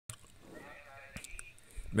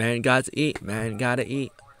Man gotta eat. Man gotta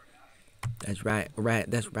eat. That's right. Right.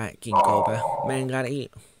 That's right, King Cobra. Man gotta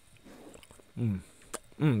eat. Good,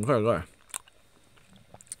 good.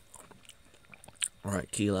 All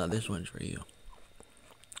right, Keela, this one's for you.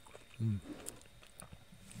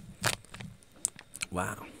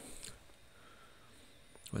 Wow.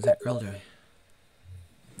 What's that girl doing?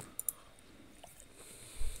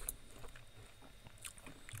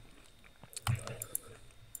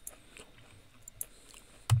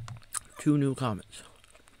 Two new comments.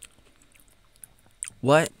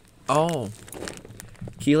 What? Oh.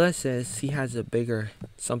 Keela says he has a bigger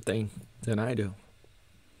something than I do.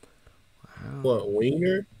 Wow. What,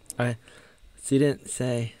 wiener? She didn't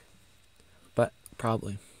say, but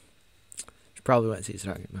probably. It's probably what she's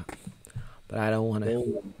talking about. But I don't want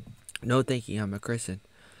to. No, thank you. I'm a Christian.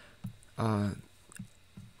 What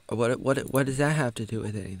does that have to do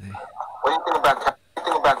with anything? What do you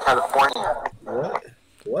think about California?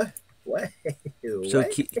 What? So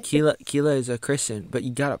Keela is a Christian, but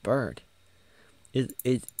you got a bird. Is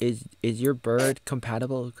your bird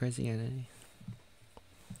compatible with Christianity?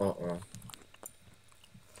 Uh-uh.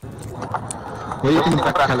 What do you think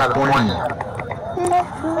about California?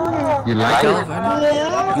 You like it?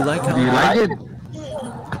 California? You like Do you California? like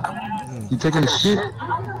it? You taking a shit?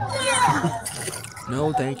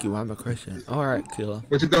 No, thank you. I'm a Christian. All right, Keela.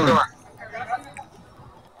 What's it going?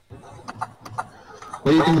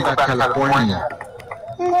 What do you think about California?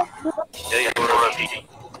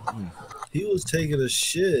 He was taking a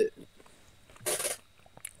shit.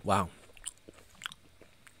 Wow.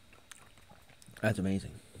 That's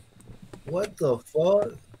amazing. What the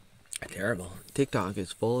fuck? Terrible. TikTok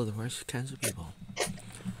is full of the worst kinds of people.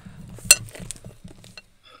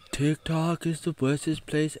 TikTok is the worstest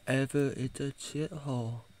place ever. It's a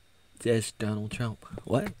shithole. Says Donald Trump.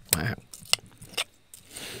 What? Wow.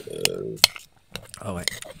 Oh,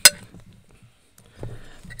 wait.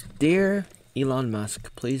 Dear Elon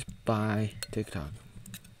Musk, please buy TikTok.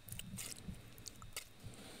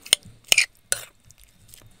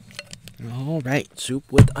 Alright,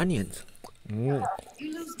 soup with onions.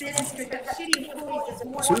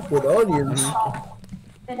 Soup with onions?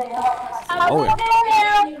 Oh, yeah.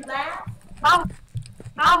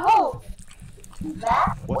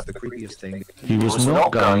 What's the creepiest thing? He was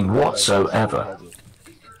not going whatsoever.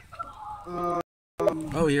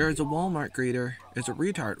 Oh, here's a Walmart greeter. It's a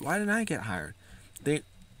retard. Why didn't I get hired? They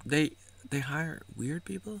hire weird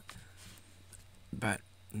people, but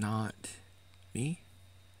not me.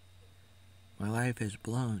 My life is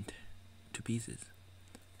blown to pieces.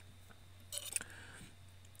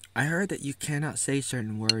 I heard that you cannot say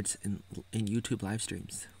certain words in YouTube live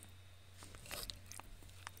streams.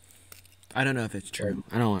 I don't know if it's true.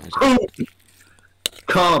 I don't want to say.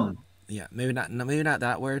 Come. Yeah, maybe not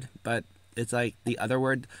that word, but it's like the other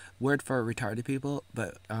word for retarded people,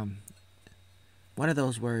 but one of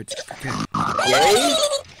those words. Gay?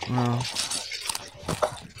 Well,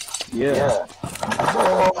 Yeah.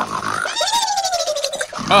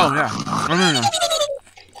 oh yeah. No.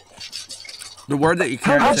 The word that you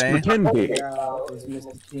can't say.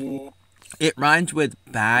 It rhymes with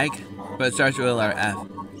bag, but it starts with a letter F.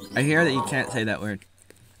 I hear that you can't say that word.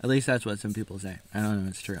 At least that's what some people say. I don't know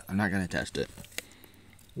if it's true. I'm not gonna test it.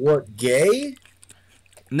 What, gay?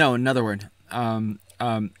 No, another word.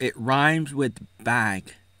 It rhymes with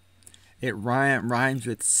bag. It rhymes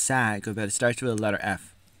with sag, but it starts with a letter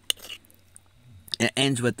F. It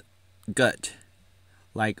ends with gut,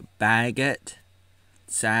 like Baggett,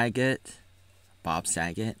 Saget, Bob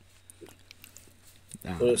Saget.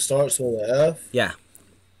 But it starts with an F? Yeah.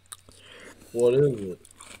 What is it?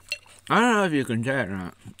 I don't know if you can say it or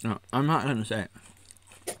not. No, I'm not gonna say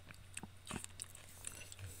it.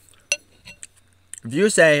 If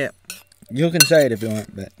you say it, you can say it if you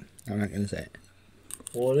want, but I'm not gonna say it.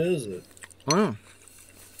 What is it? I don't know.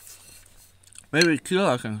 Maybe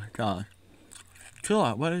Kila can tell us.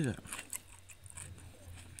 Kila, what is it?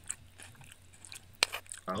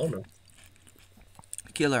 I don't know.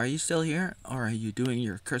 Kila, are you still here, or are you doing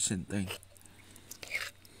your cursing thing?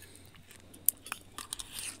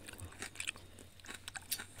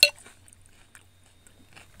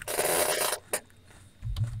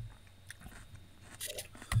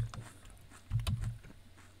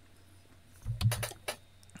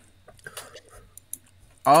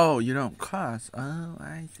 Oh, you don't cuss. Oh,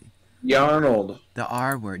 I see. Arnold. The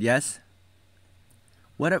R word, yes?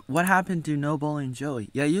 What happened to no bullying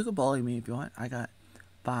Joey? Yeah, you can bully me if you want. I got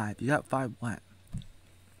 5. You got 5 what?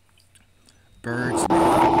 Birds.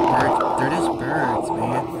 Birds. They're just birds,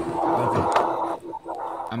 man. Okay.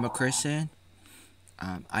 I'm a Christian.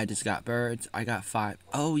 I just got birds. I got 5.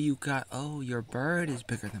 Oh, you got. Oh, your bird is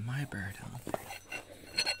bigger than my bird, huh?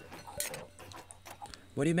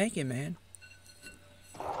 What are you making, man?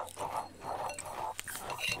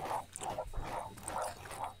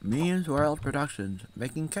 Means World Productions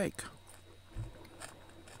making cake.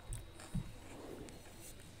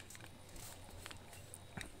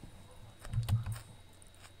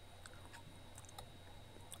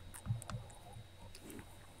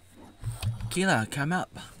 Keela, come up.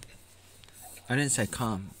 I didn't say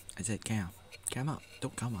come. I said come. Come up.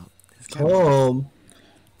 Don't come up. Just come. Come.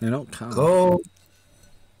 No, don't come. Come.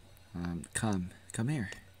 Come. Come here.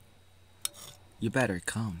 You better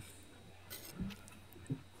come.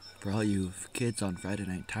 For all you kids on Friday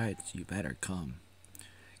Night Tides, you better come.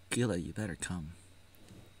 Keela, you better come.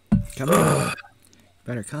 Come here.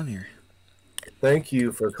 Better come here. Thank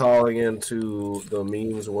you for calling into the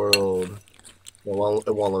memes world. It won't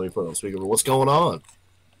let me put it on speaker, but what's going on?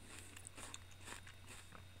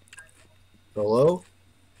 Hello?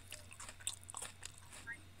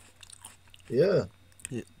 Yeah.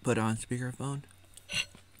 You put on speakerphone.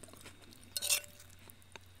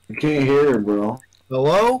 You can't hear it, bro.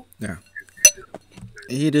 Hello? Yeah.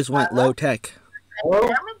 He just went low tech. Hello?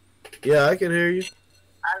 Yeah, I can hear you.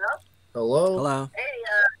 Hello? Hello? Hello. Hey,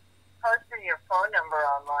 posted your phone number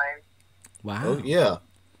online. Wow. Oh, yeah.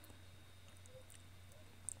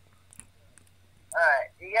 Alright,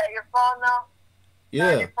 you got your phone now?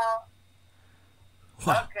 Yeah. Your phone?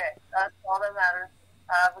 Wow. Okay, that's all that matters.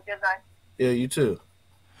 Have a good night. Yeah, you too.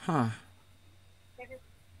 Huh.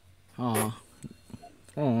 Aw.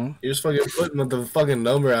 Aw. You're just fucking putting the fucking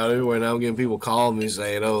number out everywhere now. I'm getting people calling me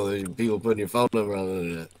saying, oh, there's people putting your phone number on the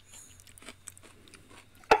internet.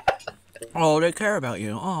 Oh, they care about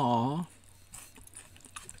you. Aw.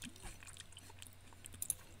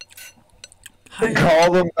 Hi.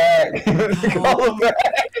 Call them back. Call them back.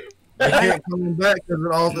 I can't come back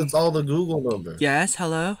because it's all the Google number. Yes,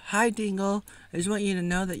 hello. Hi, Dingle. I just want you to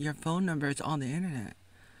know that your phone number is on the internet.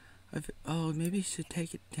 Oh, maybe you should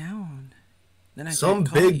take it down. Then I Some can't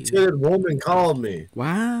call big you. titted woman called me.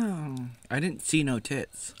 Wow. I didn't see no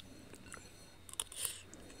tits.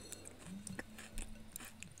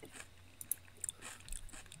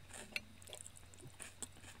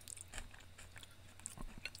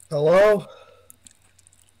 Hello?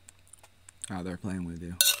 Oh, they're playing with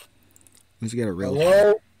you. Let's get a real.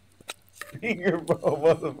 Hello? Speaker, bro,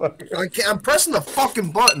 motherfucker. I'm pressing the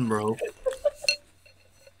fucking button, bro.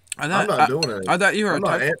 I'm not doing it. I thought you were I'm a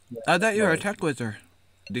not tech. answering. I thought you were a tech wizard.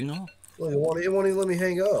 Dingle. Look, it won't even let me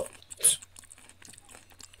hang up.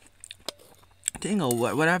 Dingle,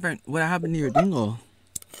 what happened? What happened to your dingle?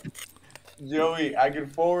 Joey, I can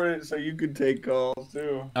forward it so you can take calls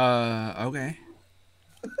too. Okay.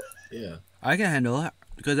 Yeah. I can handle it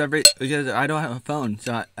because I don't have a phone,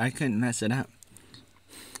 so I couldn't mess it up.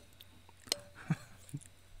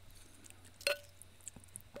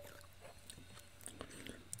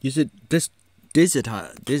 You should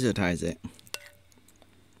digitize it.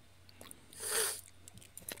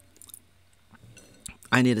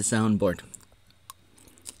 I need a soundboard.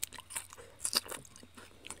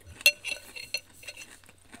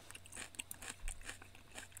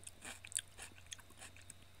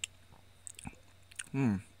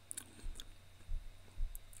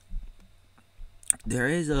 There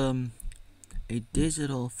is a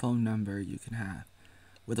digital phone number you can have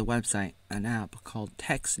with a website, an app called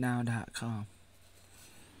textnow.com.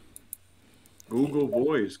 Google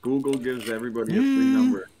Voice. Google gives everybody a free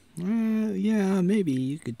number. Yeah, maybe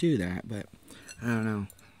you could do that, but I don't know.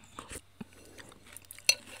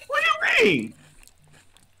 What do you mean?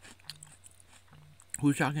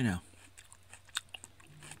 Who's talking now?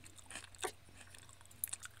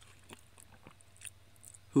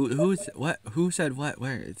 Who's what? Who said what?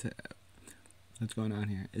 Where? What's going on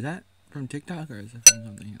here? Is that from TikTok or is it from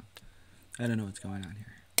something else? I don't know what's going on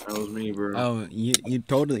here. That was me, bro. Oh, you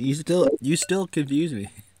still confuse me.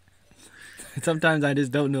 Sometimes I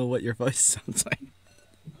just don't know what your voice sounds like.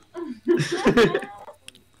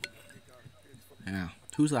 Yeah.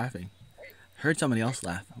 Who's laughing? Heard somebody else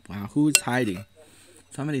laugh. Wow. Who's hiding?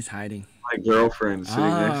 Somebody's hiding. My girlfriend sitting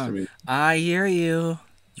next to me. I hear you.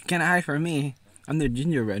 You can't hide from me. I'm the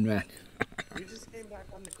gingerbread man. We just came back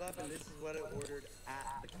from the club and this is what I ordered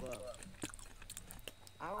at the club.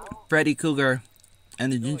 Freddy Cougar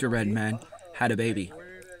and the gingerbread man had a baby.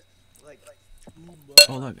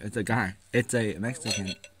 Oh look, it's a guy. It's a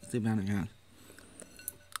Mexican. Sleep down again.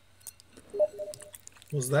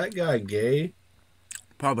 Was that guy gay?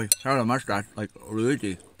 Probably. Had a mustache like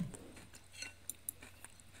Luigi.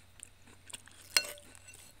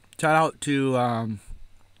 Shout out to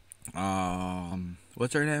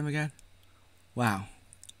What's her name again? Wow.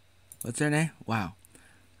 What's her name? Wow.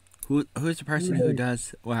 Who's the person who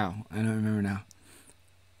does? Wow, I don't remember now.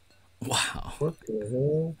 Wow. What the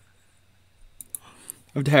hell?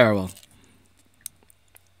 I'm terrible.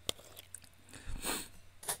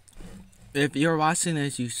 If you're watching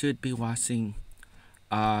this, you should be watching.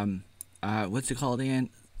 What's it called again?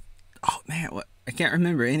 Oh man, what? I can't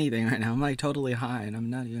remember anything right now. I'm like totally high, and I'm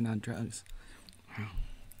not even on drugs. Wow.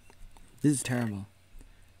 This is terrible.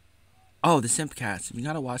 Oh, the Simpcast. You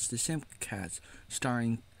gotta watch the Simpcast,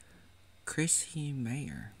 starring Chrissy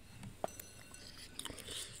Mayer.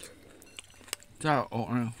 So,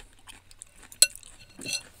 I'll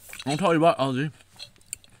tell you what, Algie.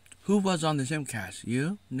 Who was on the Simcast?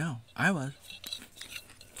 You? No, I was.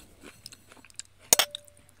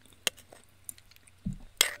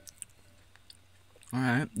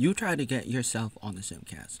 Alright, you try to get yourself on the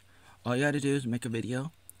Simcast. All you gotta do is make a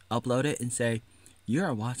video, upload it, and say,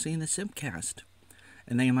 you're watching the Simcast.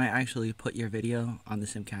 And then you might actually put your video on the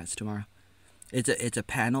Simcast tomorrow. It's a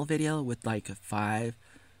panel video with like 5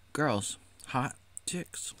 girls. Hot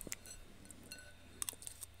chicks.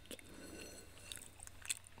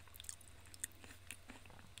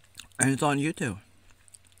 And it's on YouTube.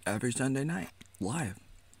 Every Sunday night. Live.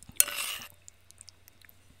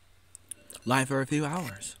 Live for a few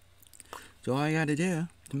hours. So all you gotta do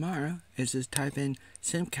tomorrow is just type in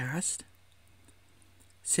Simcast.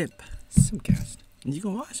 Simcast. And you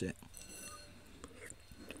can watch it.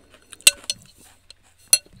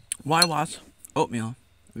 Why watch Oatmeal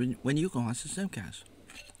when you can watch the Simcast?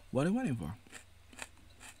 What are you waiting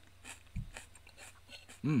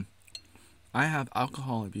for? I have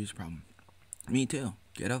alcohol abuse problem. Me too.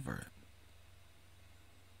 Get over it.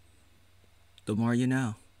 The more you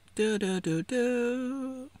know. Do do do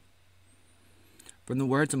do. From the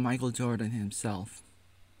words of Michael Jordan himself,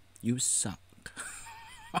 you suck.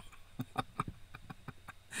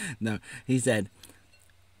 No, he said,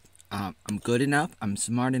 I'm good enough, I'm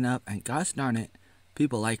smart enough, and gosh darn it,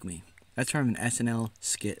 people like me. That's from an SNL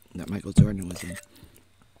skit that Michael Jordan was in.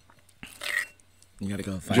 You gotta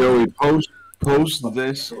go find Joey, it. post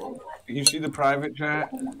this. You see the private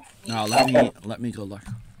chat? No, let me go look.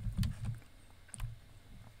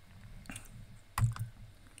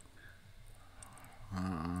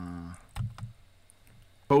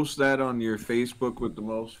 Post that on your Facebook with the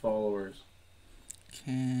most followers.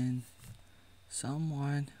 Can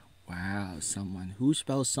someone? Wow, someone. Who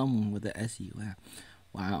spells someone with the S-U-F?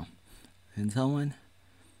 Wow. Can someone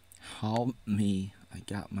help me? I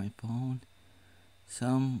got my phone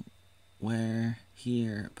somewhere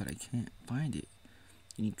here, but I can't find it.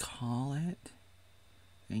 Can you call it?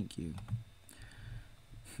 Thank you.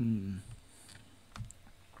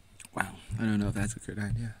 Wow. I don't know if that's a good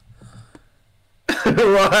idea.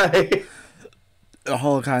 Why? A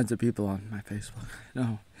whole kinds of people on my Facebook.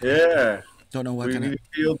 No. Yeah. Don't know what We kind need of. to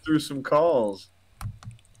field through some calls.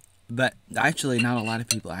 But actually, not a lot of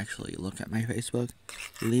people actually look at my Facebook.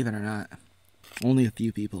 Believe it or not. Only a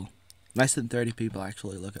few people. Less than 30 people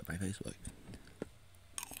actually look at my Facebook.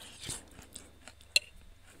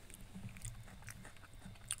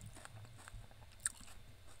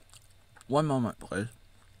 One moment, please.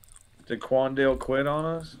 Did Quandale quit on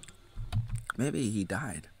us? Maybe he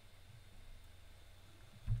died.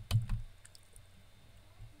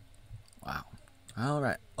 Wow.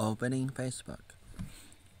 Alright, opening Facebook.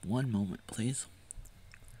 One moment, please.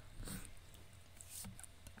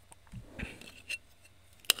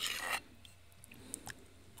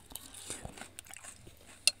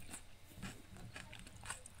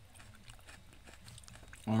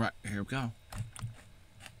 Alright, here we go.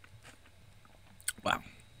 Wow.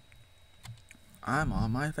 I'm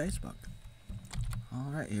on my Facebook.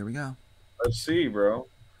 Alright, here we go. Let's see, bro.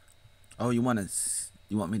 Oh, you want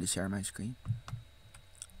me to share my screen?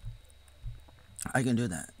 I can do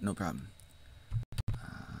that, no problem.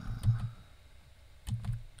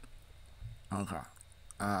 Okay.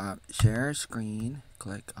 Share screen.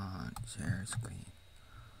 Click on share screen.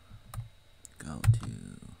 Go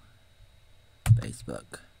to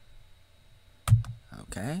Facebook.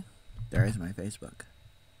 Okay. There is my Facebook.